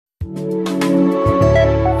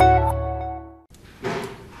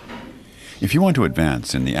If you want to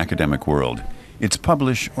advance in the academic world, it's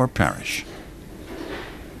publish or perish.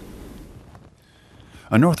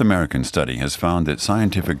 A North American study has found that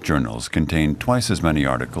scientific journals contain twice as many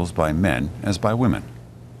articles by men as by women.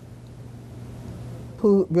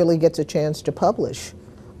 Who really gets a chance to publish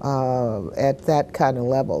at that kind of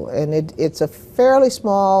level? And it's a fairly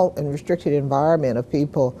small and restricted environment of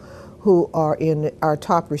people who are in our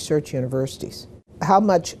top research universities. How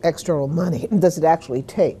much external money does it actually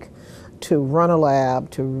take to run a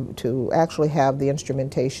lab, to actually have the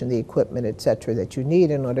instrumentation, the equipment, et cetera, that you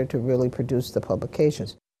need in order to really produce the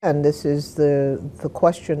publications? And this is the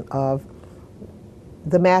question of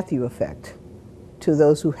the Matthew effect. To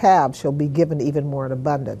those who have shall be given even more in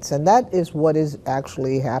abundance. And that is what is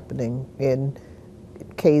actually happening in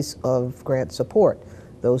case of grant support.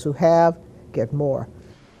 Those who have get more.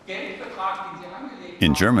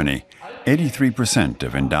 In Germany, 83%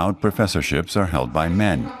 of endowed professorships are held by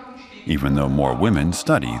men, even though more women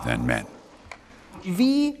study than men.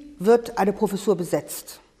 Wie wird eine Professur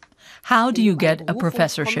besetzt? How do you get a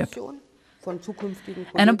professorship?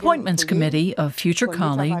 An appointments committee of future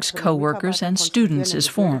colleagues, co-workers, and students is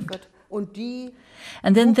formed.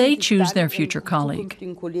 And then they choose their future colleague.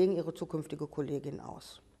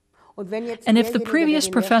 And if the previous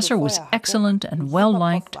professor was excellent and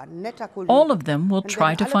well-liked, all of them will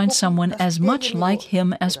try to find someone as much like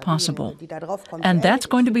him as possible. And that's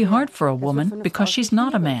going to be hard for a woman because she's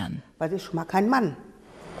not a man.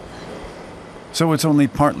 So it's only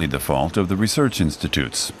partly the fault of the research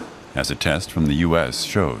institutes, as a test from the U.S.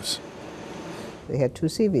 shows. They had two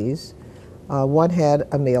CVs. One had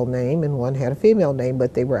a male name and one had a female name,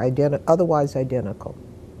 but they were otherwise identical.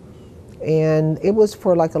 And it was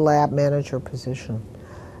for like a lab manager position.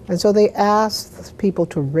 And so they asked people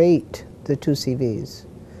to rate the two CVs.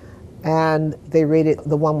 And they rated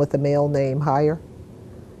the one with the male name higher.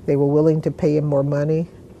 They were willing to pay him more money.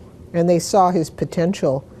 And they saw his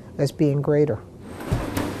potential as being greater.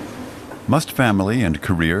 Must family and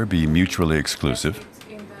career be mutually exclusive?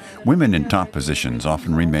 Women in top positions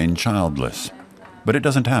often remain childless, but it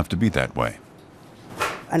doesn't have to be that way.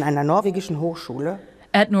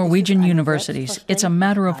 At Norwegian universities, it's a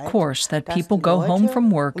matter of course that people go home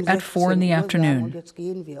from work at 4 in the afternoon.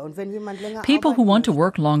 People who want to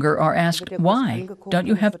work longer are asked, why? Don't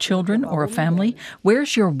you have children or a family?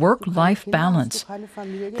 Where's your work-life balance?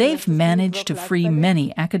 They've managed to free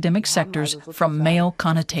many academic sectors from male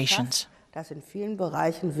connotations. Dass in vielen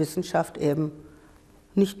Bereichen Wissenschaft eben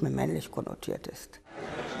nicht mehr männlich konnotiert ist.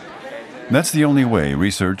 That's the only way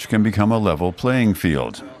research can become a level playing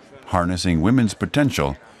field, harnessing women's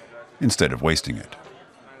potential instead of wasting it.